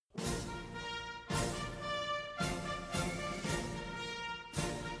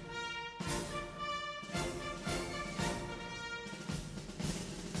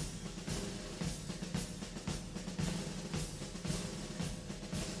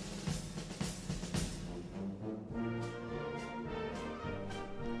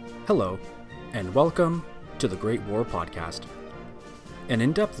Hello, and welcome to the Great War Podcast, an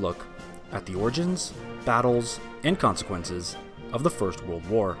in-depth look at the origins, battles, and consequences of the First World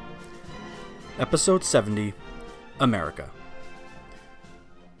War. Episode 70, America.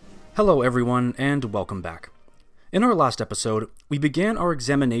 Hello everyone, and welcome back. In our last episode, we began our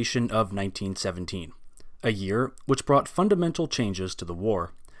examination of 1917, a year which brought fundamental changes to the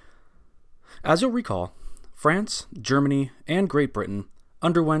war. As you'll recall, France, Germany, and Great Britain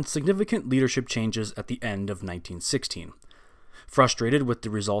underwent significant leadership changes at the end of 1916. Frustrated with the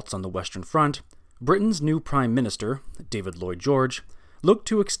results on the Western Front, Britain's new Prime Minister, David Lloyd George, looked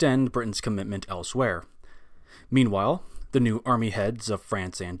to extend Britain's commitment elsewhere. Meanwhile, the new army heads of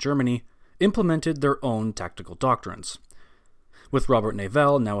France and Germany implemented their own tactical doctrines. With Robert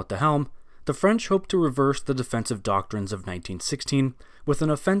Nivelle now at the helm, the French hoped to reverse the defensive doctrines of 1916 with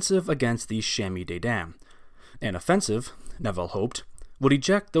an offensive against the Chamois des Dames. An offensive, Nivelle hoped, would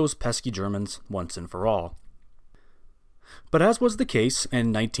eject those pesky Germans once and for all. But as was the case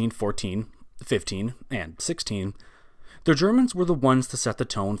in 1914, 15, and 16, the Germans were the ones to set the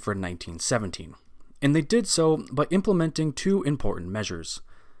tone for 1917, and they did so by implementing two important measures.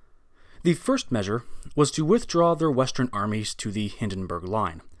 The first measure was to withdraw their western armies to the Hindenburg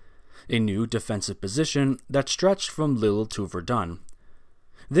Line, a new defensive position that stretched from Lille to Verdun.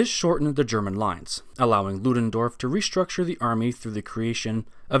 This shortened the German lines, allowing Ludendorff to restructure the army through the creation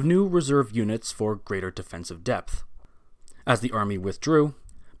of new reserve units for greater defensive depth. As the army withdrew,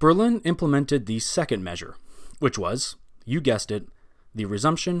 Berlin implemented the second measure, which was, you guessed it, the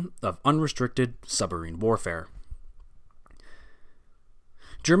resumption of unrestricted submarine warfare.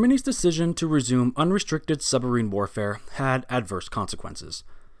 Germany's decision to resume unrestricted submarine warfare had adverse consequences.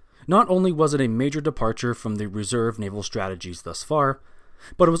 Not only was it a major departure from the reserve naval strategies thus far,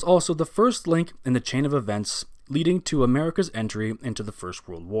 but it was also the first link in the chain of events leading to America's entry into the First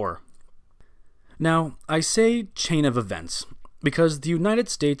World War. Now, I say chain of events because the United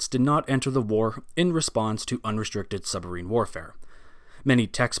States did not enter the war in response to unrestricted submarine warfare. Many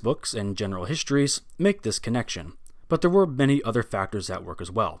textbooks and general histories make this connection, but there were many other factors at work as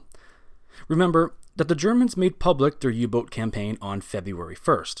well. Remember that the Germans made public their U-boat campaign on February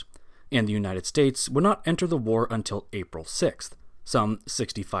 1st, and the United States would not enter the war until April 6th, some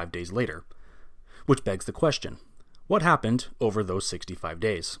 65 days later. Which begs the question, what happened over those 65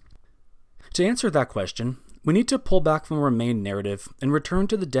 days? To answer that question, we need to pull back from our main narrative and return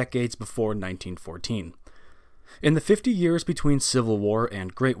to the decades before 1914. In the 50 years between Civil War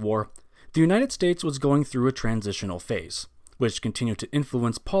and Great War, the United States was going through a transitional phase, which continued to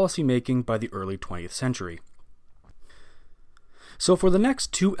influence policymaking by the early 20th century. So for the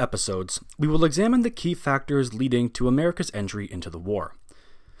next two episodes, we will examine the key factors leading to America's entry into the war.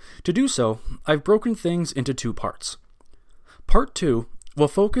 To do so, I've broken things into two parts. Part 2 will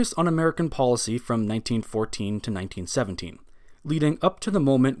focus on American policy from 1914 to 1917, leading up to the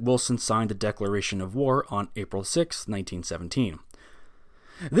moment Wilson signed the Declaration of War on April 6, 1917.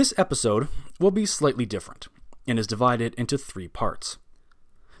 This episode will be slightly different, and is divided into three parts.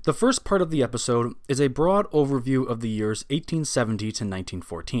 The first part of the episode is a broad overview of the years 1870 to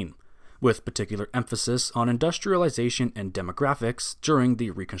 1914, with particular emphasis on industrialization and demographics during the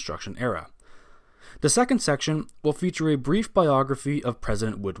Reconstruction era. The second section will feature a brief biography of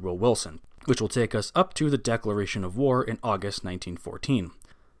President Woodrow Wilson, which will take us up to the Declaration of War in August 1914.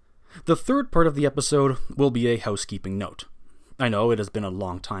 The third part of the episode will be a housekeeping note. I know it has been a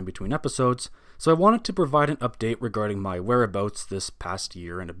long time between episodes, so I wanted to provide an update regarding my whereabouts this past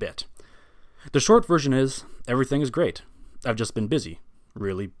year and a bit. The short version is, everything is great. I've just been busy.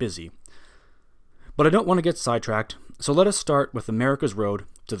 Really busy. But I don't want to get sidetracked, so let us start with America's road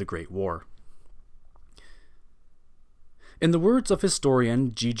to the Great War. In the words of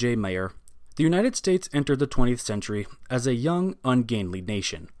historian G.J. Mayer, the United States entered the 20th century as a young, ungainly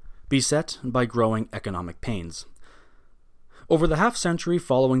nation, beset by growing economic pains. Over the half-century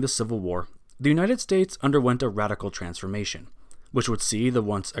following the Civil War, the United States underwent a radical transformation, which would see the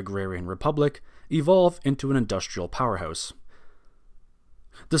once agrarian republic evolve into an industrial powerhouse.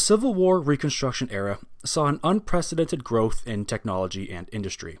 The Civil War Reconstruction era saw an unprecedented growth in technology and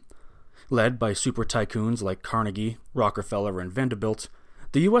industry. Led by super tycoons like Carnegie, Rockefeller, and Vanderbilt,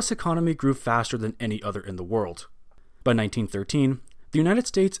 the U.S. economy grew faster than any other in the world. By 1913, the United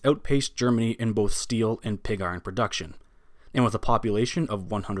States outpaced Germany in both steel and pig iron production, and with a population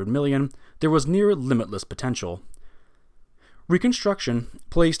of 100 million, there was near limitless potential. Reconstruction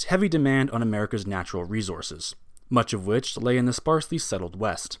placed heavy demand on America's natural resources, much of which lay in the sparsely settled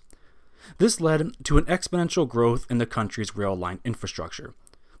West. This led to an exponential growth in the country's rail line infrastructure,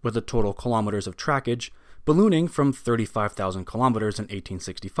 with the total kilometers of trackage ballooning from 35,000 kilometers in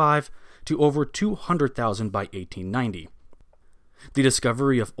 1865 to over 200,000 by 1890. The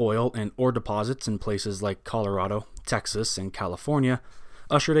discovery of oil and ore deposits in places like Colorado, Texas, and California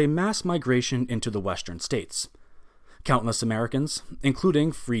ushered a mass migration into the western states. Countless Americans,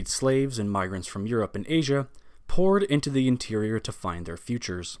 including freed slaves and migrants from Europe and Asia, poured into the interior to find their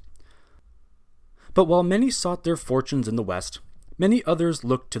futures. But while many sought their fortunes in the West, many others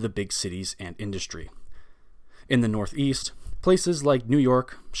looked to the big cities and industry. In the Northeast, places like New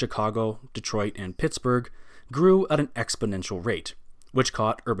York, Chicago, Detroit, and Pittsburgh grew at an exponential rate, which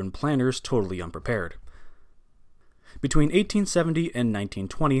caught urban planners totally unprepared. Between 1870 and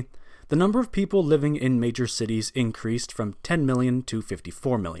 1920, the number of people living in major cities increased from 10 million to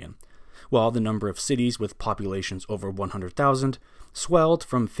 54 million, while the number of cities with populations over 100,000 swelled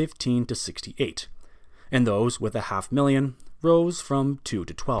from 15 to 68, and those with a 500,000 rose from 2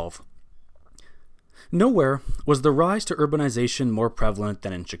 to 12. Nowhere was the rise to urbanization more prevalent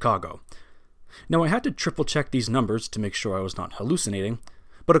than in Chicago. Now, I had to triple-check these numbers to make sure I was not hallucinating,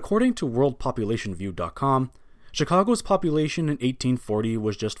 but according to worldpopulationview.com, Chicago's population in 1840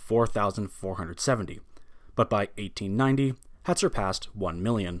 was just 4,470, but by 1890 had surpassed 1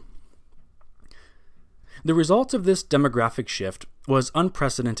 million. The result of this demographic shift was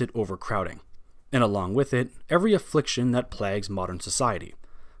unprecedented overcrowding, and along with it, every affliction that plagues modern society: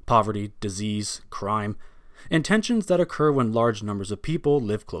 poverty, disease, crime, and tensions that occur when large numbers of people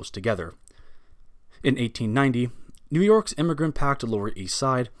live close together. In 1890, New York's immigrant-packed Lower East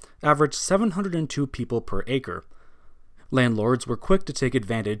Side averaged 702 people per acre. Landlords were quick to take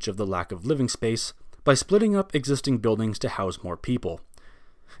advantage of the lack of living space by splitting up existing buildings to house more people.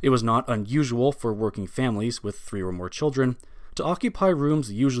 It was not unusual for working families with 3 or more children to occupy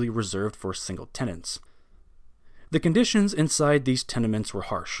rooms usually reserved for single tenants. The conditions inside these tenements were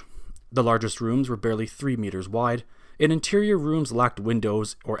harsh. The largest rooms were barely 3 meters wide, and interior rooms lacked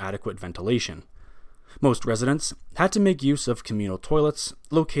windows or adequate ventilation. Most residents had to make use of communal toilets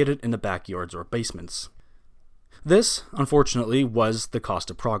located in the backyards or basements. This, unfortunately, was the cost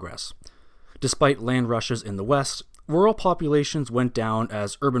of progress. Despite land rushes in the West, rural populations went down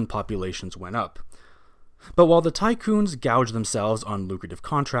as urban populations went up. But while the tycoons gouged themselves on lucrative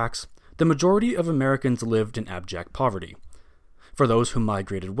contracts, the majority of Americans lived in abject poverty. For those who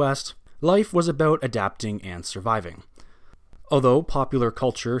migrated west, life was about adapting and surviving. Although popular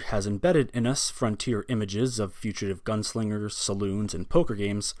culture has embedded in us frontier images of fugitive gunslingers, saloons, and poker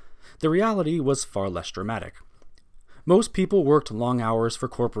games, the reality was far less dramatic. Most people worked long hours for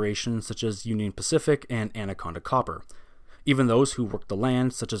corporations such as Union Pacific and Anaconda Copper. Even those who worked the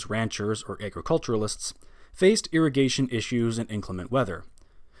land, such as ranchers or agriculturalists, faced irrigation issues and inclement weather,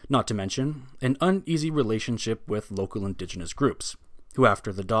 not to mention an uneasy relationship with local indigenous groups, who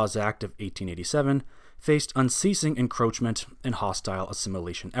after the Dawes Act of 1887 faced unceasing encroachment and hostile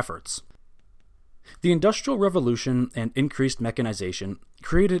assimilation efforts. The Industrial Revolution and increased mechanization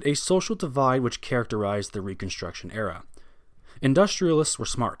created a social divide which characterized the Reconstruction era. Industrialists were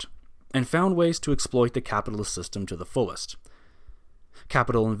smart and found ways to exploit the capitalist system to the fullest.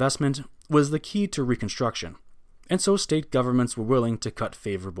 Capital investment was the key to Reconstruction, and so state governments were willing to cut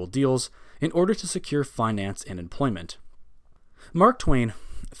favorable deals in order to secure finance and employment. Mark Twain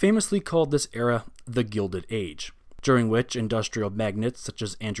famously called this era the Gilded Age, during which industrial magnates such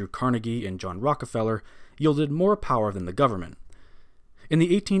as Andrew Carnegie and John Rockefeller yielded more power than the government. In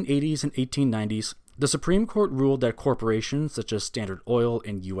the 1880s and 1890s, the Supreme Court ruled that corporations such as Standard Oil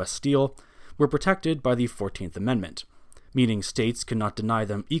and U.S. Steel were protected by the 14th Amendment, meaning states could not deny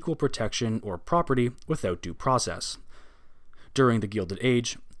them equal protection or property without due process. During the Gilded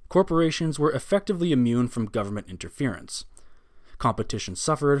Age, corporations were effectively immune from government interference. Competition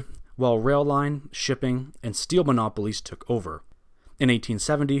suffered, while rail line, shipping, and steel monopolies took over. In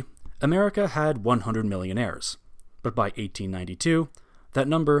 1870, America had 100 millionaires, but by 1892, that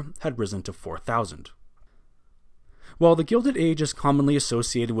number had risen to 4,000. While the Gilded Age is commonly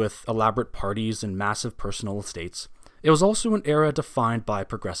associated with elaborate parties and massive personal estates, it was also an era defined by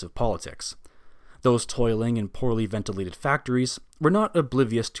progressive politics. Those toiling in poorly ventilated factories were not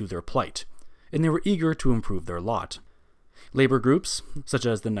oblivious to their plight, and they were eager to improve their lot. Labor groups, such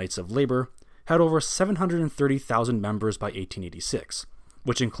as the Knights of Labor, had over 730,000 members by 1886,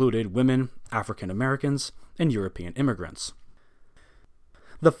 which included women, African Americans, and European immigrants.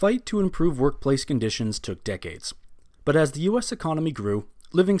 The fight to improve workplace conditions took decades, but as the U.S. economy grew,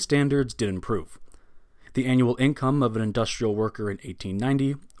 living standards did improve. The annual income of an industrial worker in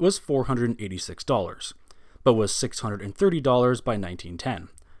 1890 was $486, but was $630 by 1910.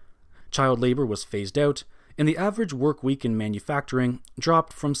 Child labor was phased out, and the average work week in manufacturing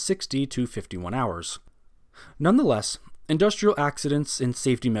dropped from 60 to 51 hours. Nonetheless, industrial accidents and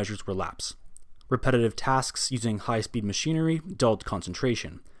safety measures were lax. Repetitive tasks using high-speed machinery dulled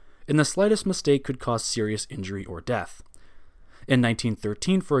concentration, and the slightest mistake could cause serious injury or death. In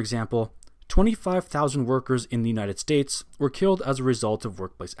 1913, for example, 25,000 workers in the United States were killed as a result of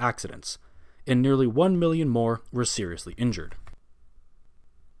workplace accidents, and nearly 1 million more were seriously injured.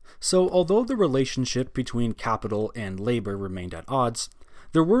 So, although the relationship between capital and labor remained at odds,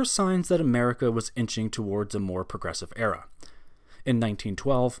 there were signs that America was inching towards a more progressive era. In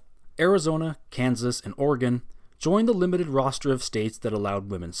 1912, Arizona, Kansas, and Oregon joined the limited roster of states that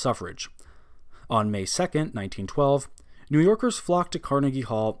allowed women's suffrage. On May 2, 1912, New Yorkers flocked to Carnegie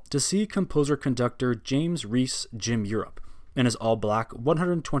Hall to see composer-conductor James Reese Jim Europe and his all-black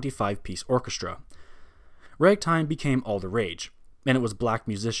 125-piece orchestra. Ragtime became all the rage, and it was black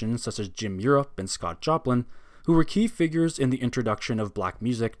musicians such as Jim Europe and Scott Joplin who were key figures in the introduction of black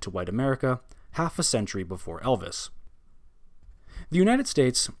music to white America half a century before Elvis. The United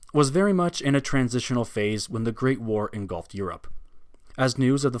States was very much in a transitional phase when the Great War engulfed Europe. As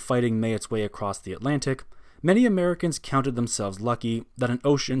news of the fighting made its way across the Atlantic, many Americans counted themselves lucky that an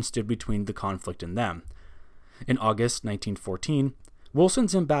ocean stood between the conflict and them. In August 1914,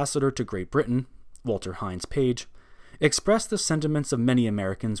 Wilson's ambassador to Great Britain, Walter Hines Page, expressed the sentiments of many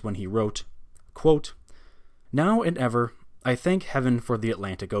Americans when he wrote, quote, "Now and ever, I thank heaven for the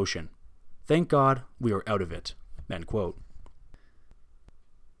Atlantic Ocean. Thank God we are out of it." End quote.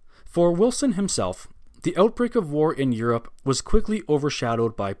 For Wilson himself, the outbreak of war in Europe was quickly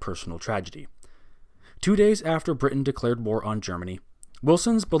overshadowed by personal tragedy. 2 days after Britain declared war on Germany,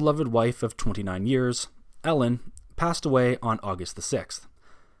 Wilson's beloved wife of 29 years, Ellen, passed away on August the 6th.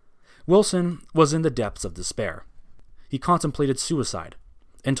 Wilson was in the depths of despair. He contemplated suicide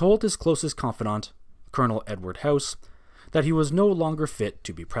and told his closest confidant, Colonel Edward House, that he was no longer fit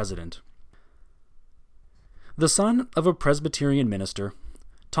to be president. The son of a Presbyterian minister,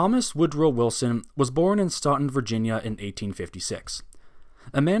 Thomas Woodrow Wilson was born in Staunton, Virginia in 1856.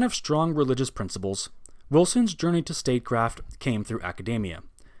 A man of strong religious principles, Wilson's journey to statecraft came through academia.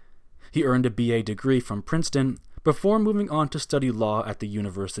 He earned a BA degree from Princeton before moving on to study law at the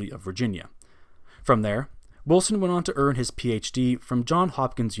University of Virginia. From there, Wilson went on to earn his PhD from Johns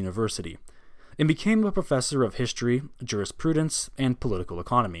Hopkins University and became a professor of history, jurisprudence, and political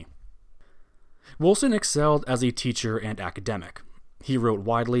economy. Wilson excelled as a teacher and academic. He wrote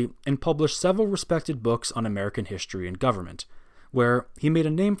widely and published several respected books on American history and government, where he made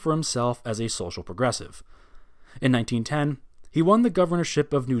a name for himself as a social progressive. In 1910, he won the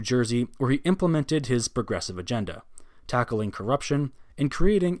governorship of New Jersey, where he implemented his progressive agenda, tackling corruption and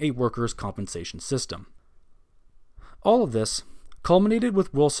creating a workers' compensation system. All of this culminated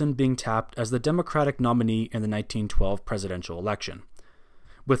with Wilson being tapped as the Democratic nominee in the 1912 presidential election.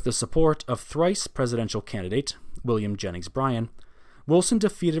 With the support of thrice presidential candidate William Jennings Bryan, Wilson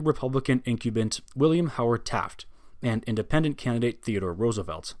defeated Republican incumbent William Howard Taft and independent candidate Theodore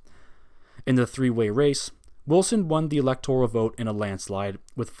Roosevelt. In the three-way race, Wilson won the electoral vote in a landslide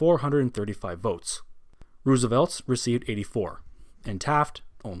with 435 votes. Roosevelt received 84, and Taft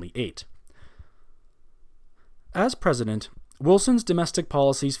only 8. As president, Wilson's domestic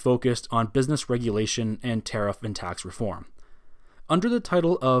policies focused on business regulation and tariff and tax reform. Under the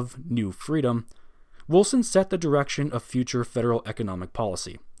title of New Freedom, Wilson set the direction of future federal economic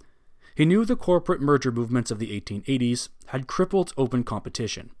policy. He knew the corporate merger movements of the 1880s had crippled open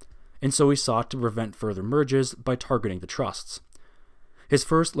competition, and so he sought to prevent further mergers by targeting the trusts. His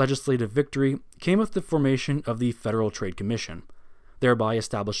first legislative victory came with the formation of the Federal Trade Commission, thereby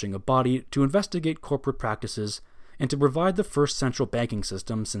establishing a body to investigate corporate practices and to provide the first central banking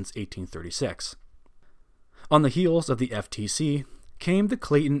system since 1836. On the heels of the FTC came the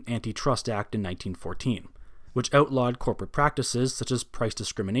Clayton Antitrust Act in 1914, which outlawed corporate practices such as price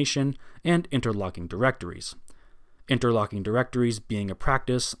discrimination and interlocking directories. Interlocking directories being a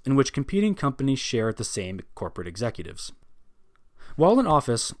practice in which competing companies share the same corporate executives. While in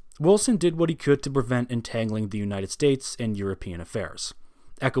office, Wilson did what he could to prevent entangling the United States in European affairs,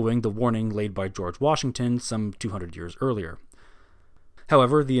 echoing the warning laid by George Washington some 200 years earlier.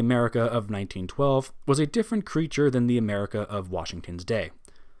 However, the America of 1912 was a different creature than the America of Washington's day.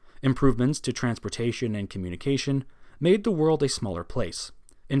 Improvements to transportation and communication made the world a smaller place,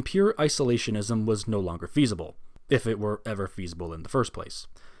 and pure isolationism was no longer feasible, if it were ever feasible in the first place.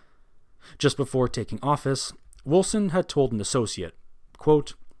 Just before taking office, Wilson had told an associate,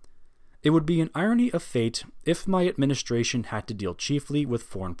 quote, "It would be an irony of fate if my administration had to deal chiefly with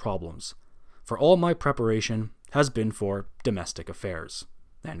foreign problems, for all my preparation has been for domestic affairs."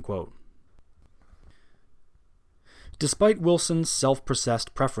 End quote. Despite Wilson's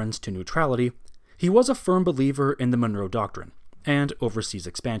self-professed preference to neutrality, He was a firm believer in the Monroe Doctrine and overseas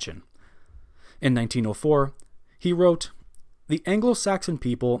expansion. In 1904, he wrote, "The Anglo-Saxon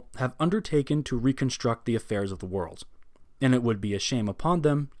people have undertaken to reconstruct the affairs of the world, and it would be a shame upon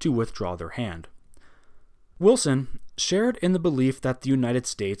them to withdraw their hand." Wilson shared in the belief that the United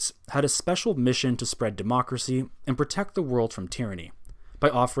States had a special mission to spread democracy and protect the world from tyranny by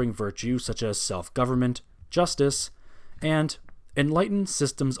offering virtues such as self-government, justice, and enlightened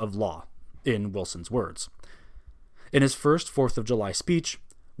systems of law, in Wilson's words. In his first 4th of July speech,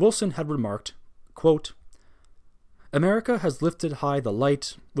 Wilson had remarked, quote, "America has lifted high the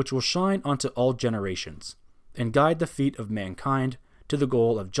light which will shine onto all generations and guide the feet of mankind to the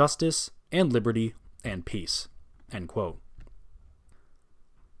goal of justice and liberty and peace." End quote.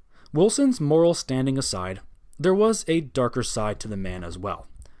 Wilson's moral standing aside, there was a darker side to the man as well.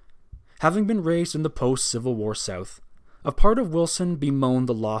 Having been raised in the post-Civil War South, a part of Wilson bemoaned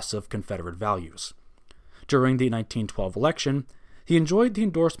the loss of Confederate values. During the 1912 election, he enjoyed the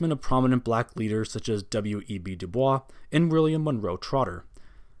endorsement of prominent black leaders such as W.E.B. Du Bois and William Monroe Trotter.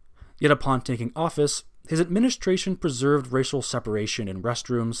 Yet upon taking office, his administration preserved racial separation in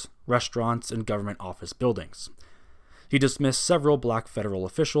restrooms, restaurants, and government office buildings. He dismissed several black federal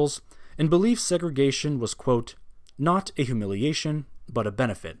officials and believed segregation was, quote, "not a humiliation, but a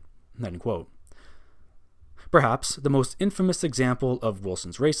benefit," end quote. Perhaps the most infamous example of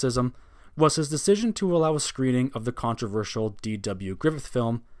Wilson's racism was his decision to allow a screening of the controversial D.W. Griffith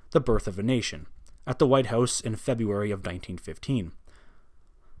film, The Birth of a Nation, at the White House in February of 1915.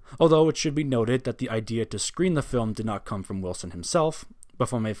 Although it should be noted that the idea to screen the film did not come from Wilson himself, but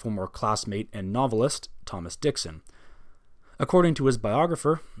from a former classmate and novelist, Thomas Dixon. According to his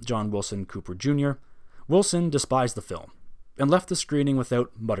biographer, John Wilson Cooper Jr., Wilson despised the film and left the screening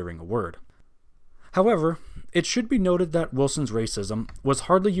without muttering a word. However, it should be noted that Wilson's racism was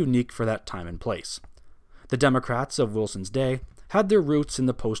hardly unique for that time and place. The Democrats of Wilson's day had their roots in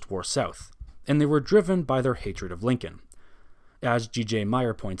the post-war South, and they were driven by their hatred of Lincoln. As G.J.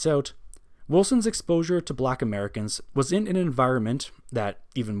 Meyer points out, Wilson's exposure to black Americans was in an environment that,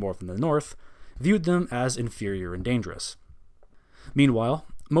 even more than the North, viewed them as inferior and dangerous. Meanwhile,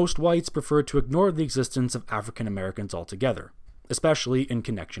 most whites preferred to ignore the existence of African Americans altogether, especially in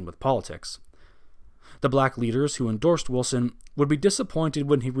connection with politics. The black leaders who endorsed Wilson would be disappointed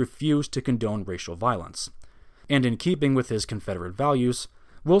when he refused to condone racial violence. And in keeping with his Confederate values,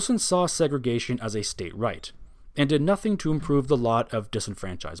 Wilson saw segregation as a state right, and did nothing to improve the lot of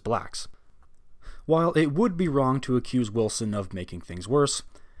disenfranchised blacks. While it would be wrong to accuse Wilson of making things worse,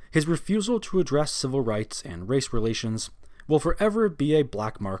 his refusal to address civil rights and race relations will forever be a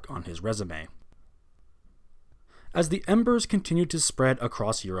black mark on his resume. As the embers continued to spread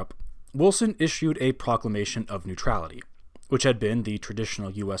across Europe, Wilson issued a proclamation of neutrality, which had been the traditional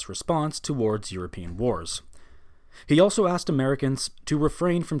U.S. response towards European wars. He also asked Americans to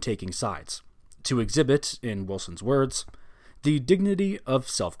refrain from taking sides, to exhibit, in Wilson's words, the dignity of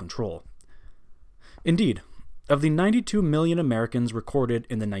self-control. Indeed, of the 92 million Americans recorded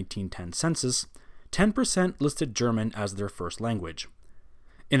in the 1910 census, 10% listed German as their first language.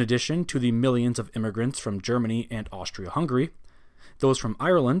 In addition to the millions of immigrants from Germany and Austria-Hungary, those from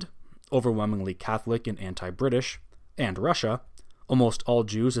Ireland, overwhelmingly Catholic and anti-British, and Russia, almost all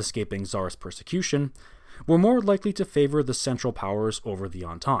Jews escaping Tsarist persecution, were more likely to favor the Central Powers over the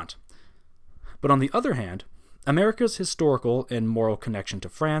Entente. But on the other hand, America's historical and moral connection to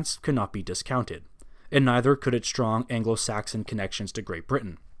France could not be discounted, and neither could its strong Anglo-Saxon connections to Great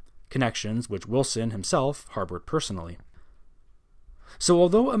Britain, connections which Wilson himself harbored personally. So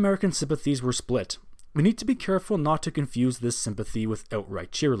although American sympathies were split, we need to be careful not to confuse this sympathy with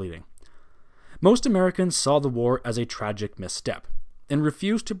outright cheerleading. Most Americans saw the war as a tragic misstep, and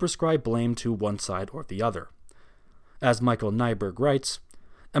refused to prescribe blame to one side or the other. As Michael Nyberg writes,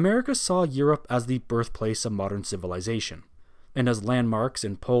 America saw Europe as the birthplace of modern civilization, and as landmarks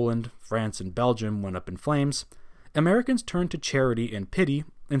in Poland, France, and Belgium went up in flames, Americans turned to charity and pity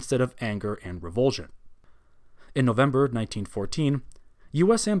instead of anger and revulsion. In November 1914,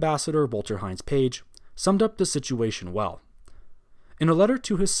 U.S. Ambassador Walter Hines Page summed up the situation well. In a letter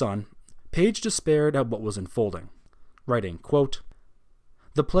to his son, Page despaired at what was unfolding, writing, quote,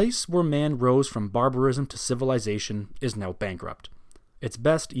 "The place where man rose from barbarism to civilization is now bankrupt, its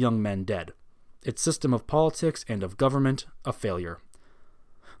best young men dead, its system of politics and of government a failure.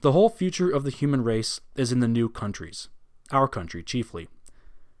 The whole future of the human race is in the new countries, our country chiefly.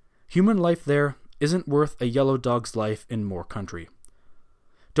 Human life there isn't worth a yellow dog's life in more country.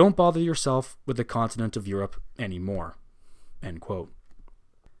 Don't bother yourself with the continent of Europe anymore." End quote.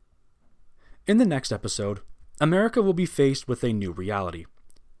 In the next episode, America will be faced with a new reality.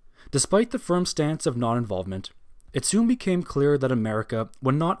 Despite the firm stance of non-involvement, it soon became clear that America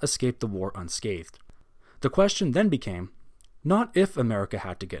would not escape the war unscathed. The question then became, not if America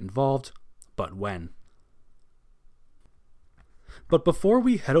had to get involved, but when. But before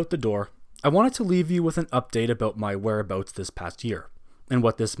we head out the door, I wanted to leave you with an update about my whereabouts this past year, and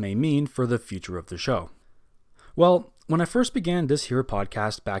what this may mean for the future of the show. Well, when I first began this here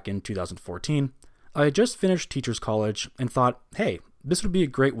podcast back in 2014, I had just finished teacher's college and thought, hey, this would be a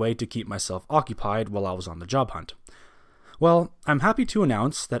great way to keep myself occupied while I was on the job hunt. Well, I'm happy to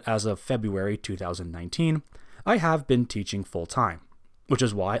announce that as of February 2019, I have been teaching full-time, which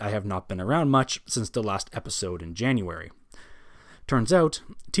is why I have not been around much since the last episode in January. Turns out,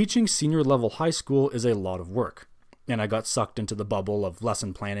 teaching senior level high school is a lot of work, and I got sucked into the bubble of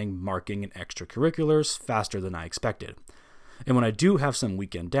lesson planning, marking, and extracurriculars faster than I expected. And when I do have some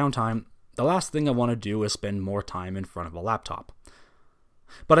weekend downtime, the last thing I want to do is spend more time in front of a laptop.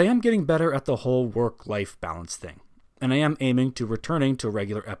 But I am getting better at the whole work-life balance thing, and I am aiming to returning to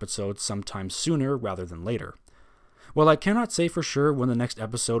regular episodes sometime sooner rather than later. While I cannot say for sure when the next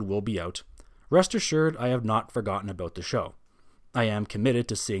episode will be out, rest assured I have not forgotten about the show. I am committed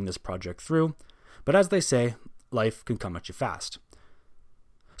to seeing this project through, but as they say, life can come at you fast.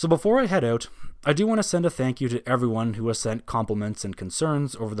 So before I head out, I do want to send a thank you to everyone who has sent compliments and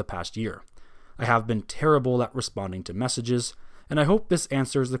concerns over the past year. I have been terrible at responding to messages, and I hope this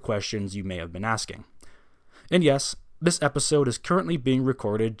answers the questions you may have been asking. And yes, this episode is currently being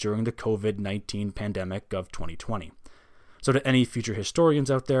recorded during the COVID-19 pandemic of 2020. So to any future historians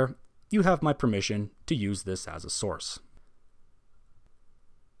out there, you have my permission to use this as a source.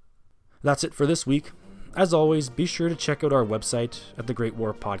 That's it for this week. As always, be sure to check out our website at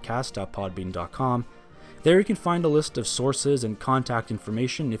thegreatwarpodcast.podbean.com. There you can find a list of sources and contact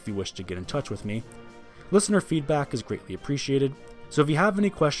information if you wish to get in touch with me. Listener feedback is greatly appreciated, so if you have any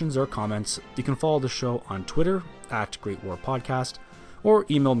questions or comments, you can follow the show on Twitter at Great War Podcast or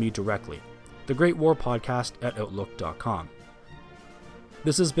email me directly, thegreatwarpodcast@outlook.com.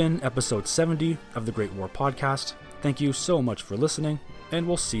 This has been episode 70 of the Great War Podcast. Thank you so much for listening, and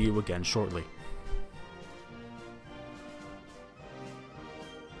we'll see you again shortly.